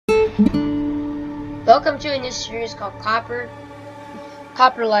Welcome to a new series called Copper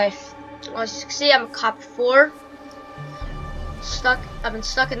Life. As you can see, I'm Copper 4. I've been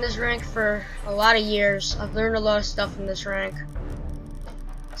stuck in this rank for a lot of years. I've learned a lot of stuff in this rank.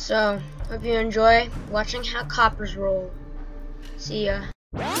 So, hope you enjoy watching how coppers roll. See ya.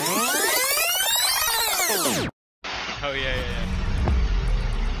 Oh yeah.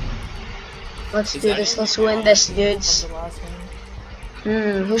 Let's do this. Let's win this, dudes.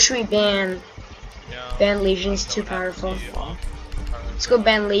 Who should we ban? No, Ban Legion's too powerful. Let's go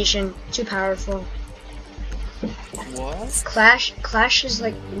ban Legion. Too powerful. What? Clash is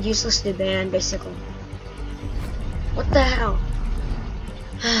like useless to ban, basically. What the hell?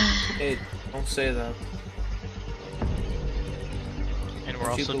 Hey, don't say that. And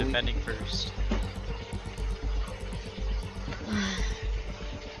we're also defending first.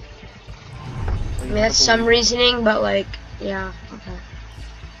 I mean, that's some reasoning, but like, yeah, okay.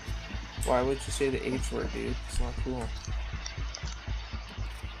 Why would you say the H word, dude? It's not cool.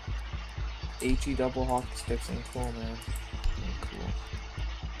 HE double hockey sticks ain't cool, man. Ain't cool.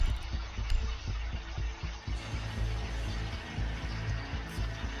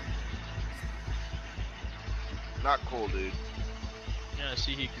 Not cool, dude. Yeah,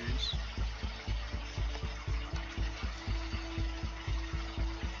 see he agrees.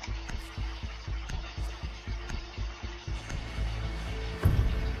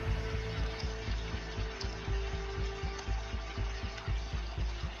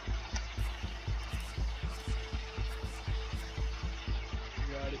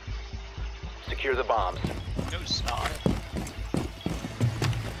 Got it. Secure the bombs. No, stop.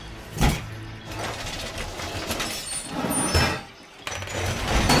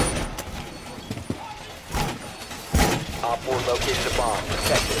 Op 4 located a bomb.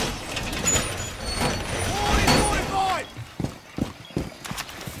 Protect it.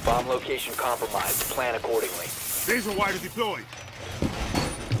 Bomb location compromised. Plan accordingly. Laser wire deployed.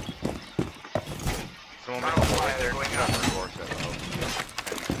 Someone they're going up for course.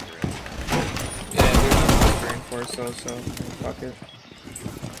 Yeah, we're not reinforced though, so fuck it.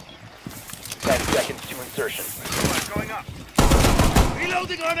 10 seconds to insertion. Going up.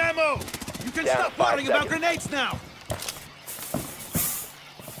 Reloading on ammo. You can Down stop 5 worrying about seconds. grenades now.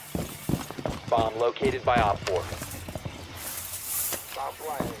 Bomb located by Op 4.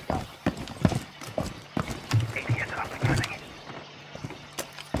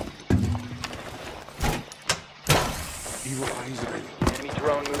 Evil eyes ready. Enemy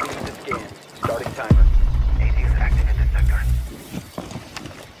drone moving into scan. Starting timer. ATs active in this sector.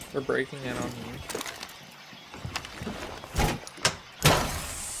 We're breaking in on you.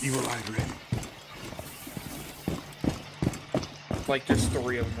 Evil eye ready. Like there's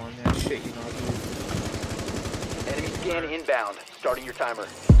 3 of them on that shit, you know, dude. Enemy scan inbound. Starting your timer.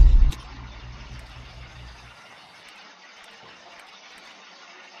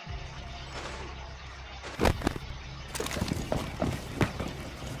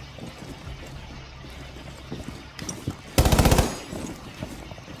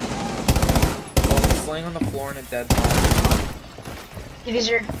 Oh, he's laying on the floor in a dead body.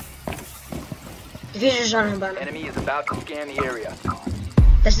 Diffuser. Diffuser's on him, bottom. Enemy is about to scan the area.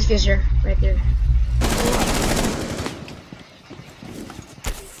 That's the diffuser, right there.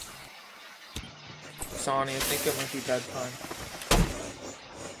 Sonny, I think it might be bedtime.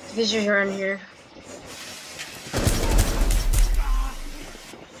 Diffusers are in here.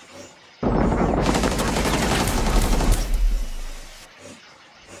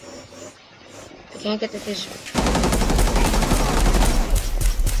 I can't get the diffuser.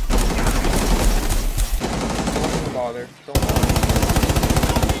 Don't bother. Don't bother.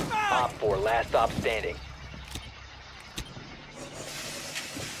 Op 4 last stop standing.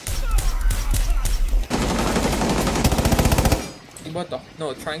 What the?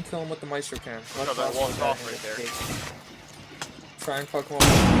 No, try and kill him with the Meister cannon. No, that wall's off right there. Try and fuck him up.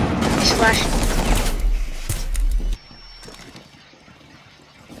 Splash.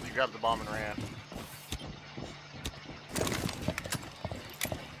 He grabbed the bomb and ran.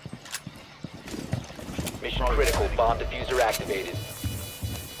 Mission critical. Bomb diffuser activated.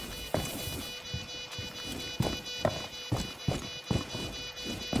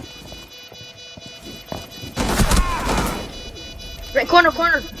 Right, corner.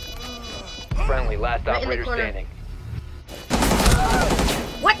 Friendly, last Right in the operator corner. standing.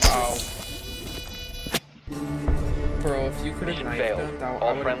 What? Wow. Bro, if you could have Mission knifed failed. them, that I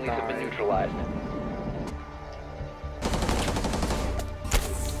All would have friendlies have been died. neutralized.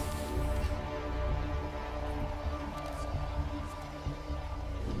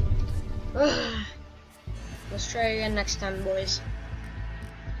 Let's try again next time, boys.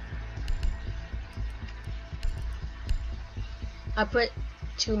 I put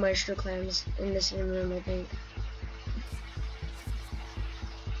 2 maestro clams in the same room, I think.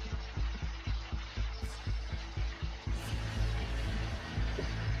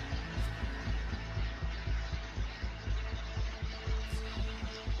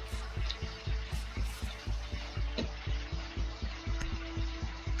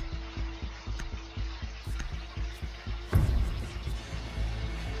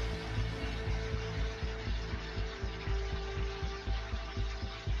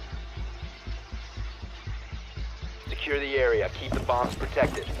 Secure the area. Keep the bombs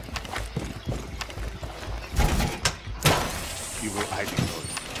protected. You will hiding mode.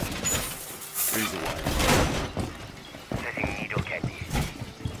 Razor wire.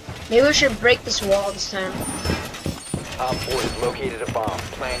 Maybe we should break this wall this time. Op 4 has located a bomb.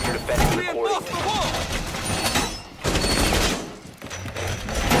 Plan your defenses accordingly.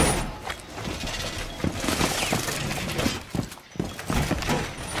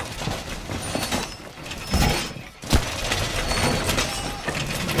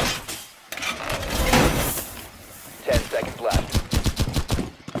 10 seconds left.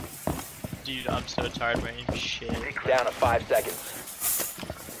 Dude, I'm so tired of my shit. Down to 5 seconds.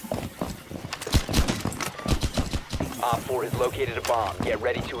 Op 4 has located a bomb. Get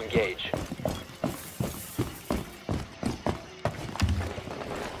ready to engage.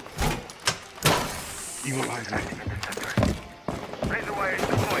 Evil eye ready. Razor wire is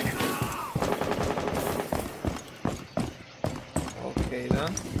deployed. Okay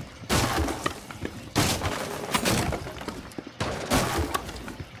then.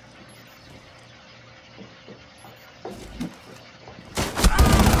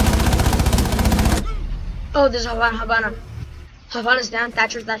 Oh, there's Havana. Havana's down.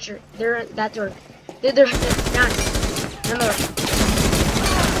 Thatcher. They're at that door. They're down. Remember.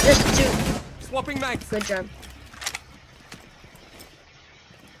 There's 2. Swapping mags. Good job.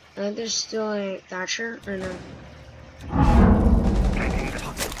 I think there's still a Thatcher or no?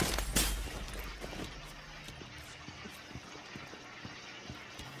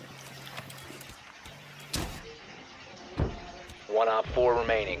 One Op 4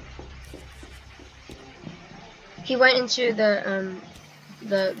 remaining. He went into the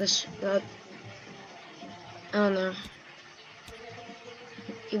I don't know.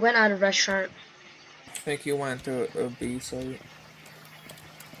 He went out of restaurant. I think you went to a B site.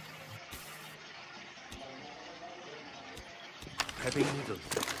 Heavy needles.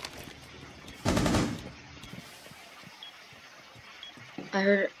 I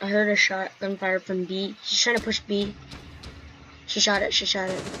heard a shot gunfire from B. She's trying to push B. She shot it.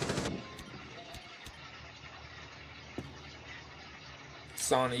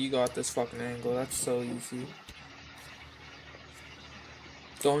 Sonny, you got this fucking angle. That's so easy.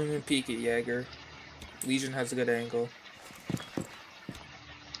 Don't even peek it, Jaeger. Legion has a good angle.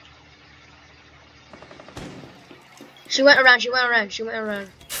 She went around.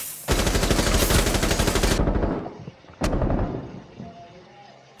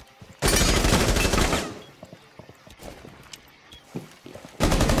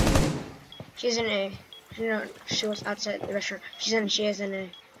 She's in A. She was outside the restaurant. She is in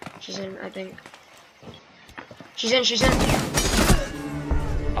A. She's in, I think. She's in.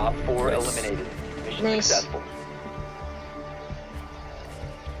 Op 4 eliminated. Mission Nice. successful.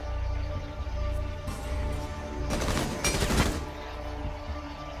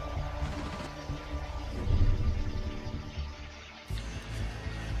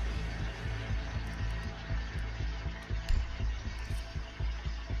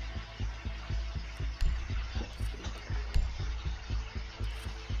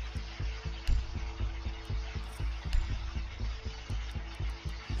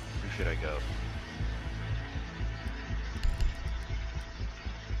 Where should I go?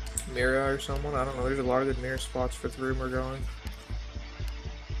 Mira or someone? I don't know. There's a lot of good mirror spots for the room we're going.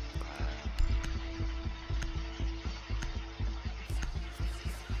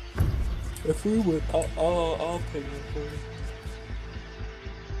 If we win, I'll ping it for you.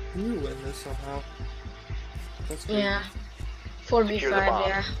 We win this somehow. That's good. Yeah. 4v5, Secure the bomb.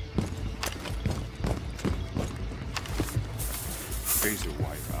 yeah. Razor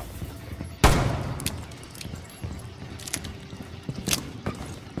wire up.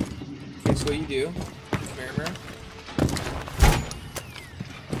 Okay, so what you do, Mirror.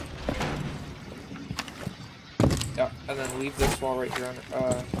 Yeah, and then leave this wall right here on,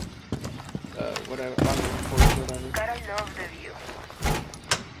 whatever, on the whatever. Gotta love the view.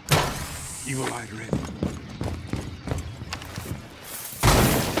 Evil eye ready.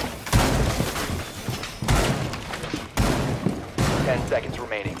 Ten seconds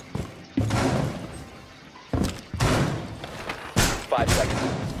remaining.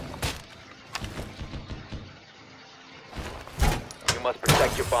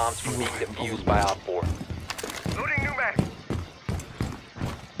 bombs from being defused by Op 4. Loading new mag.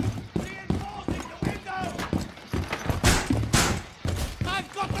 Reinforcing the window.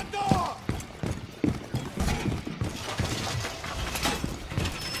 I've got the door.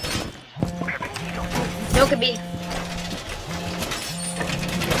 No, could be.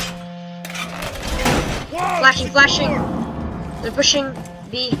 Flashing, flashing. They're pushing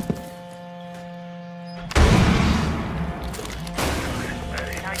B.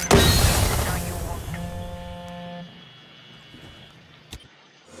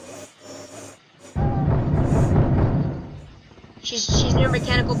 She's near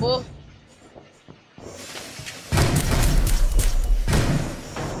mechanical bull.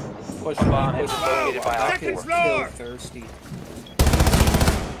 Push Bomb me, is push located by Op Second 4. floor. thirsty.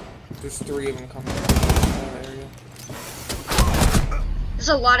 There's 3 of them coming from that area. There's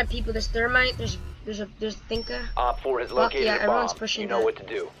a lot of people. There's thermite. There's Thinka. Op 4 has located yeah, a everyone's bomb. pushing You know that. what to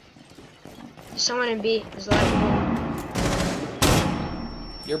do. There's someone in B. There's a lot of people.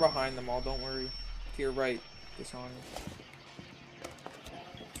 You're behind them all, don't worry. To your right, Dishonor.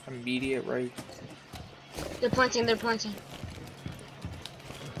 Immediate right. They're planting. They're planting.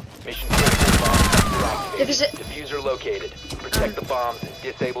 Mission critical bomb. Diffuse it. Diffuser located. Protect the bombs and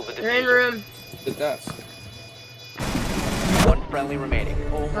disable the They're in diffuser. room. The desk. One friendly remaining.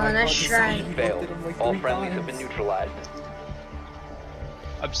 Oh my nice god, try. Dishonor Failed. looked at him like All 3 friendlies have times. been neutralized.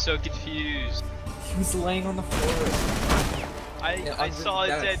 I'm so confused. He was laying on the floor. Yeah, I under saw a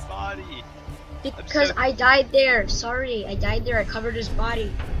the dead desk. body. Because so- I died there. Sorry, I died there. I covered his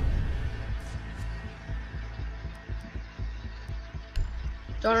body.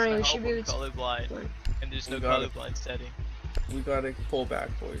 Don't worry, we should be able to. colorblind, and there's no You got it. colorblind setting. We gotta pull back,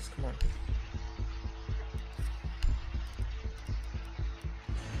 boys. Come on.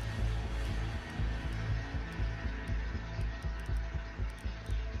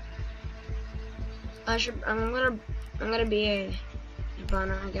 I'm gonna be a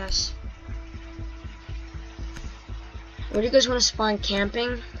Ivana, I guess. Where do you guys want to spawn?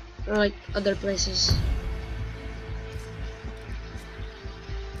 Camping or like other places?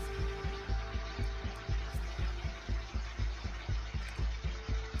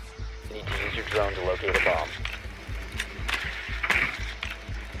 You need to use your drone to locate a bomb.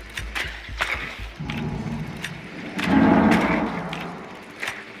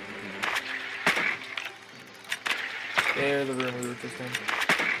 There, the room we were just in.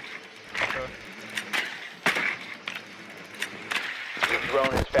 Your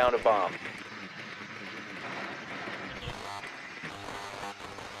drone has found a bomb.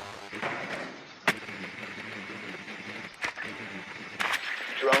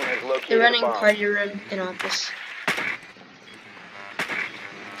 Drone has located They're running a bomb. party room in office.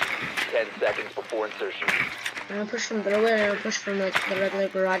 10 seconds before insertion. I'm gonna push from doorway and I'm gonna push from like the regular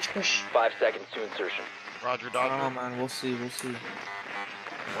garage push. 5 seconds to insertion. Roger, Oh Dodger. man, we'll see, we'll see.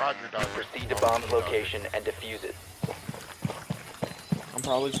 Roger, Dodger. Proceed to bomb's location and defuse it. I'm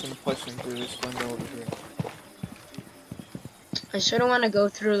probably just gonna push him through this window over here. I sort of want to go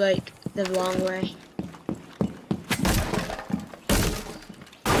through like the long way.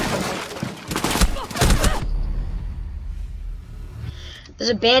 There's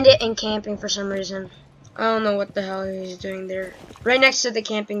a bandit in camping for some reason. I don't know what the hell he's doing there. Right next to the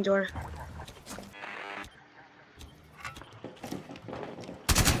camping door.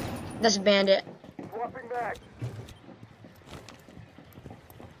 That's a bandit. Swapping back.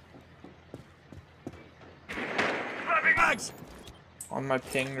 Swapping bags. On my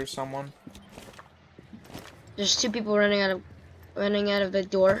ping, there's someone. There's 2 people running out of the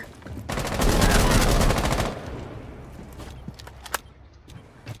door.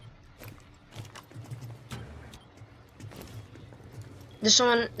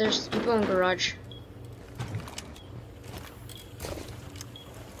 There's people in garage.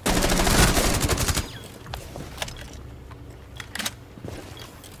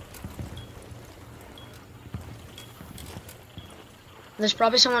 There's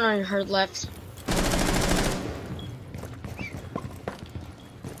probably someone on her left.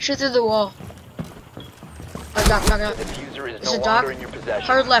 Shoot through the wall. Knock. The diffuser is Is no it longer Doc? in your possession.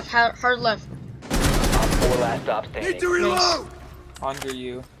 Hard left, hard left. Op 4 last stop standing. Need to reload. Under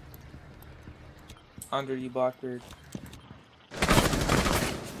you. Under you, Blackbeard.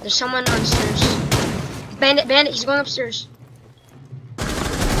 There's someone on stairs. Bandit, he's going upstairs.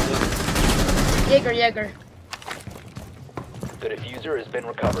 Jaeger. The diffuser has been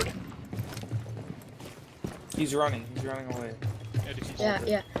recovered. He's running away.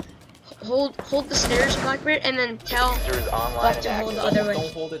 Yeah. Hold the stairs, Blackbeard, and then tell Diffuser is online Left and to hold active. the other way.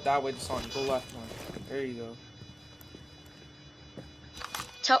 Don't hold it that way, son. Go left one. There you go.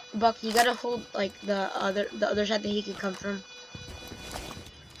 tell Buck, you gotta hold like the other side that he could come from.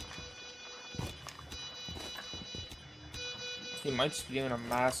 He might just be doing a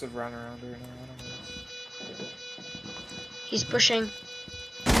massive run around right now. I don't know. He's pushing.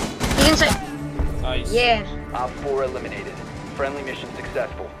 He's inside. Nice. Yeah. Op 4 eliminated. Friendly mission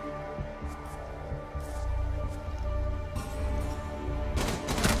successful.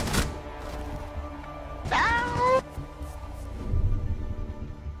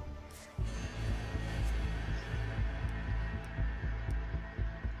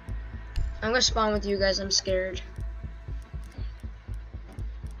 I'm gonna spawn with you guys. I'm scared.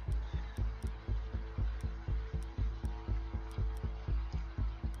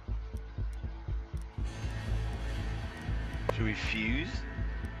 Should we fuse?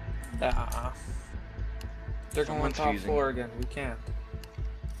 Nah. They're going Someone's top fusing. floor again. We can't.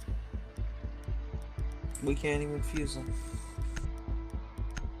 We can't even fuse them.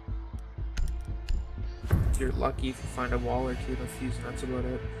 You're lucky if you find a wall or two to fuse, and that's about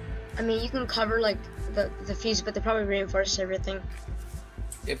it. I mean, you can cover like the fuse, but they probably reinforce everything.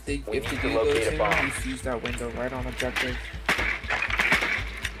 If they We do need to those locate a things, bomb. you fuse that window right on objective.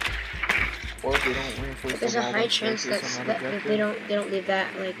 Or if they don't reinforce There's the a wall, high then chance staircase that on that objective. they don't leave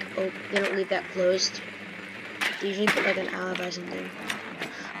that like they don't leave that closed. They usually put like an alibi something.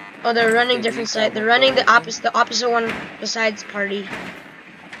 Oh, they're running They different leave that side. They're window running the open? opposite one besides party.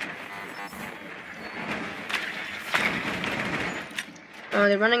 Oh,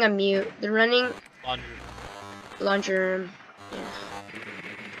 they're running a mute. They're running Laundry. laundry room. Yeah.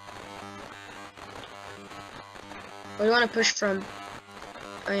 Where do you want to push from?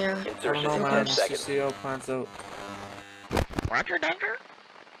 Oh yeah. I don't Insertion know, in man. 10 Just to seconds. see how it plans out.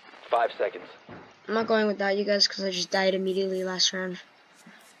 5 seconds. I'm not going with that, you guys, because I just died immediately last round.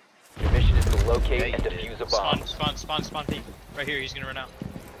 Your mission is to locate Yeah, you and did. defuse a bomb. Spawn peek. Right here, he's gonna run out.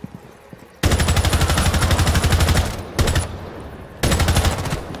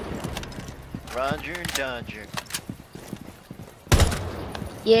 Roger, Dodger.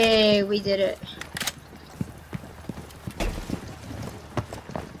 Yay, we did it.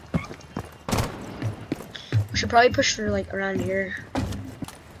 We should probably push for like around here.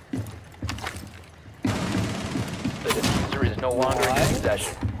 The diffuser is no longer in your What?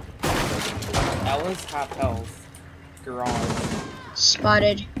 possession. Ella's half health. Garage.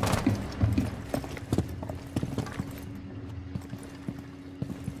 Spotted.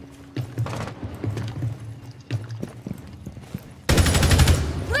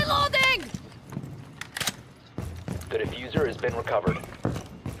 Reloading! The diffuser has been recovered.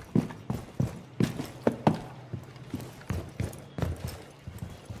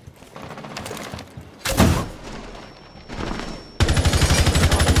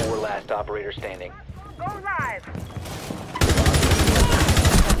 Four last operator standing.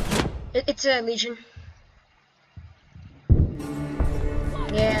 It's a Legion.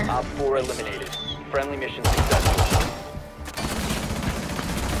 Yeah. Op 4 eliminated. Friendly mission successful.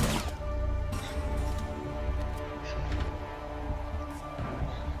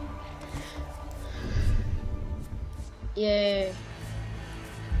 Yay.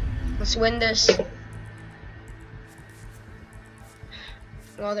 Let's win this.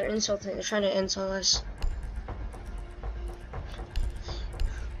 Well, they're insulting. They're trying to insult us.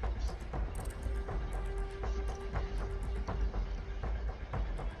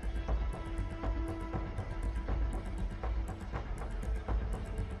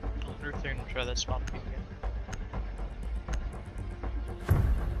 I wonder if they're gonna try that spawn peek again.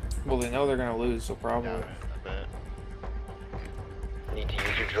 Well, they know they're gonna lose, so probably. I bet. Need to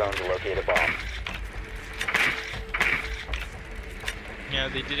use your drone to locate a bomb. Yeah,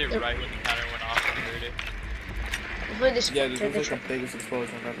 they did it right when the counter went off and heard it. Hopefully this. Yeah, this was like the biggest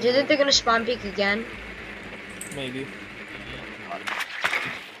explosion I've ever Do you think heard. they're gonna spawn peek again? Maybe.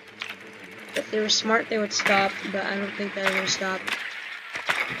 If they were smart, they would stop, but I don't think they're gonna stop.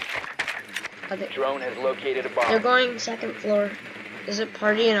 Are they, Drone has located a they're bomb. going second floor. Is it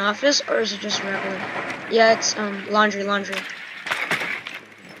party and office, or is it just regular? Yeah, it's laundry.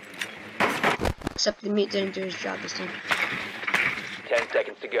 Except the mute didn't do his job this time. 10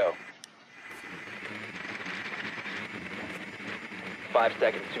 seconds to go. 5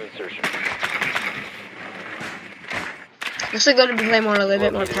 seconds to insertion. Looks like they're gonna play more a little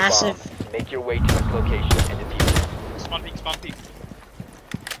bit more Located a passive. bomb. Make your way to its location and defuse it. Spawn peek.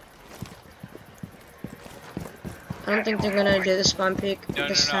 I don't think they're gonna do the spawn peek No,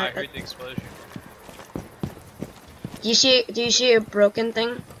 this I time. heard the explosion. Do you see a broken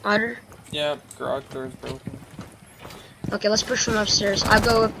thing, Otter? Yeah, garage door is broken. Okay, let's push from upstairs. I'll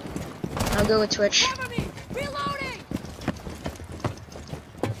go with Twitch. Cover me! Reloading!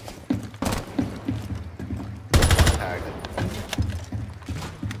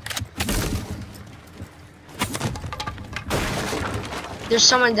 There's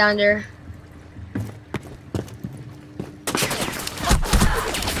someone down there. It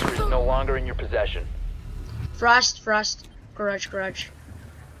is no longer in your possession. Frost. Garage.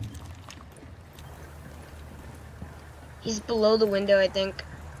 He's below the window, I think.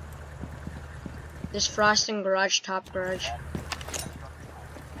 There's Frost in garage, top garage.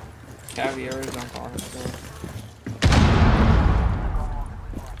 Caviar is on bottom floor.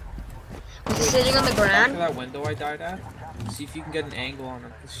 Was he sitting on the ground? Back to that window I died at. See if you can get an angle on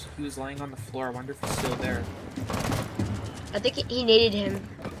him. 'Cause he was laying on the floor. I wonder if he's still there. I think he naded him.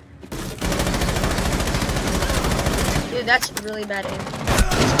 Dude, that's really bad aim.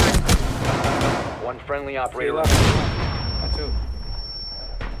 One friendly operator. Watch out.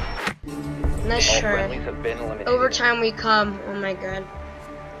 Nice All try. friendlies have been eliminated. Overtime we come. Oh my god.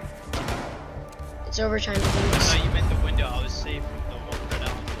 It's overtime, I dudes. thought you meant the window. I was safe from the one right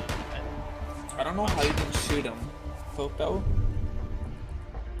out. I don't know how you can shoot him. Popo?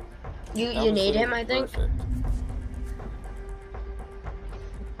 You nade him, I think. Perfect.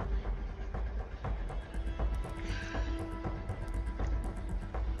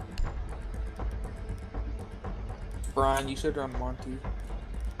 Brian, you should run Monty.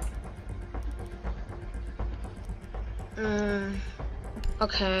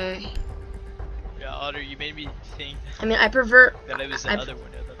 Okay. Yeah, Otter, you made me think I mean, I prefer. that it was the other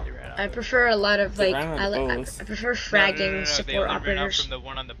window that they ran out. I of. prefer a lot of They like. ran I out of like. I both. prefer No, fragging They only support ran out operators. from the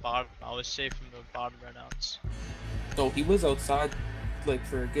one on the bottom. I was safe from the bottom runouts. No, he was outside like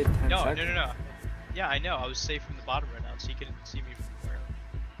for a good 10 No. seconds. No. Yeah, I know. I was safe from the bottom runouts. He couldn't see me from where.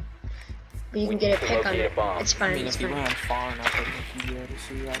 But you We can get a need to pick on locate it. a bomb. It's I fine. mean, It's if he fine. ran far enough, I think he'd be able to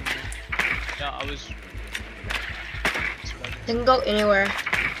see that. No, I was. They can go anywhere.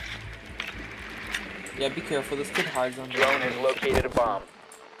 Yeah, be careful. This kid hides on the Drone has located a bomb.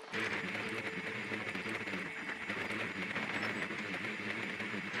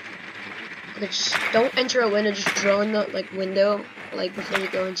 Okay, just don't enter a window. Just drone the like window, like before you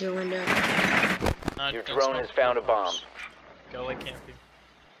go into a window. Your drone has found a bomb. Go like camping.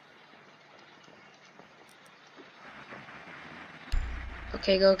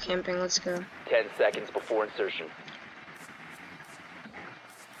 Okay, go camping. Let's go. 10 seconds before insertion.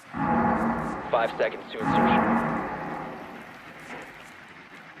 5 seconds to insertion.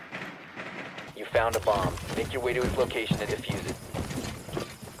 You found a bomb. Make your way to its location and defuse it.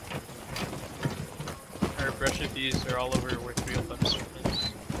 Our brush of these are all over where 3 of them is.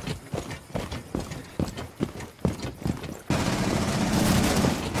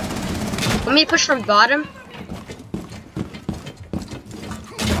 Let me push from bottom.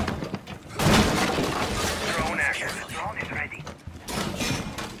 Drone active. Drone is ready.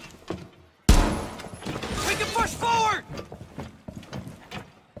 We can push forward!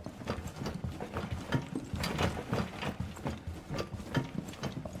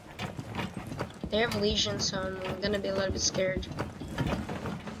 They have Legion, so I'm gonna be a little bit scared.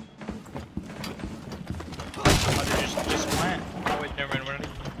 Just plant. Oh wait, never mind. We're not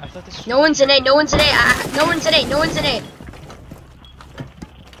even, I thought this was No one's in A. No one's in A. No one's in A. No one's in A.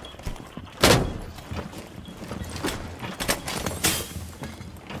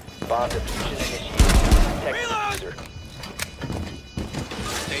 Bomb diffusion initiated. Protect the Reload! user.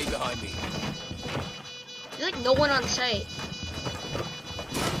 Stay behind me. There's like no one on site.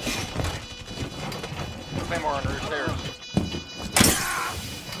 Claymore under stairs.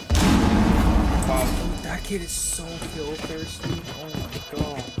 Wow, that kid is so kill thirsty. Oh my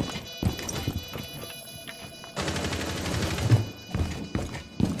god.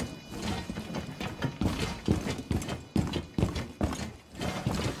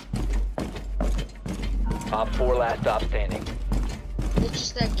 Op 4 last stop standing. It's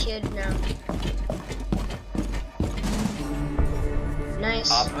just that kid now.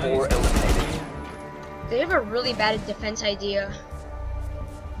 Nice. Op 4 eliminated. They have a really bad defense idea.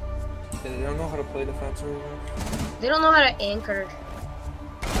 They don't know how to play defense right now. They don't know how to anchor.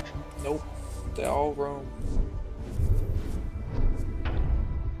 Nope. They all roam.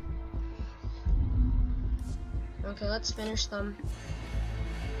 Okay, let's finish them.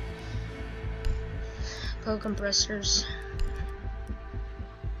 Go compressors.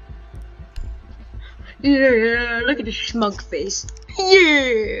 Yeah, look at the smug face.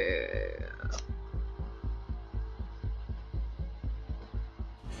 Yeah.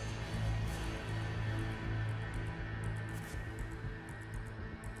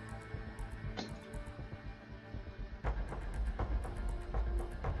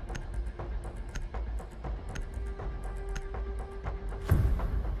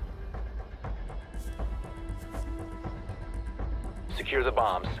 Secure the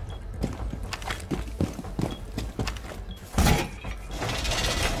bombs.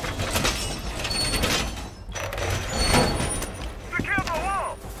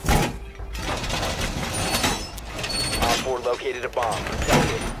 located a bomb.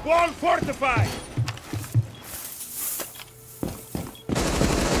 Protect it. Wall fortified!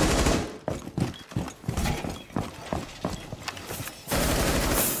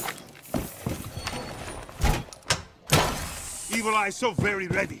 Evil Eye so very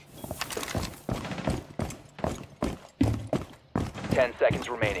ready. 10 seconds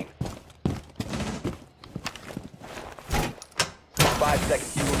remaining. 5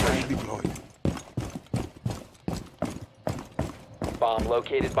 seconds to Ready remaining. deployed. Bomb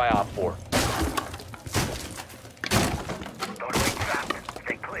located by Op 4. Totally trapped.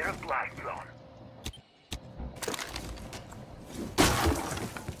 Stay clear of blast zone.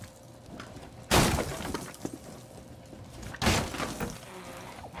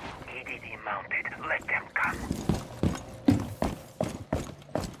 EDD mounted. Let them come.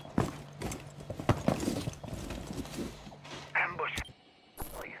 Ambush.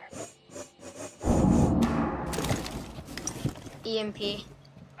 EMP.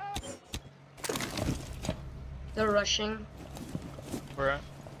 They're rushing. Where?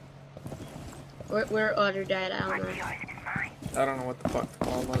 Where other dad? I don't know. I don't know what the fuck the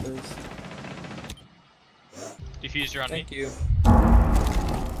call that is. Diffuser on me. Thank you.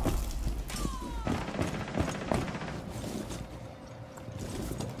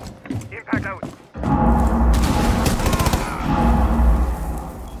 Impact out.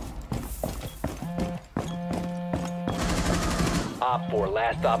 Op 4,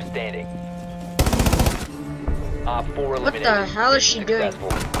 last stop standing. Op 4 What eliminated. the hell is she doing?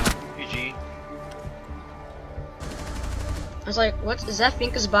 Successful. PG. I was like, what? Is that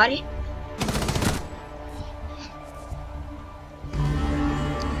Finka's body?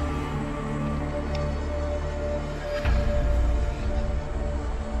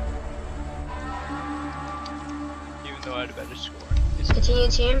 Even though I had a better score. Continue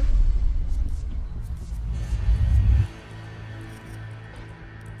team.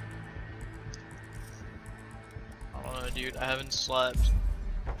 I don't know, dude. I haven't slept.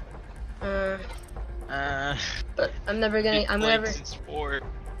 But I'm never gonna. I'm played never. since 4.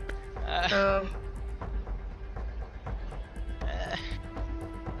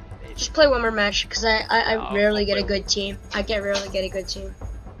 Just play one more match, cause I No, rarely I'll get a play good team. I rarely get a good team.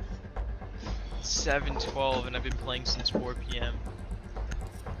 7:12, and I've been playing since 4 p.m.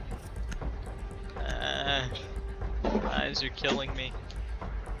 Eyes are killing me.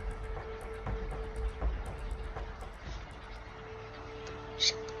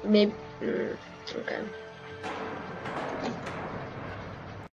 Maybe. Okay.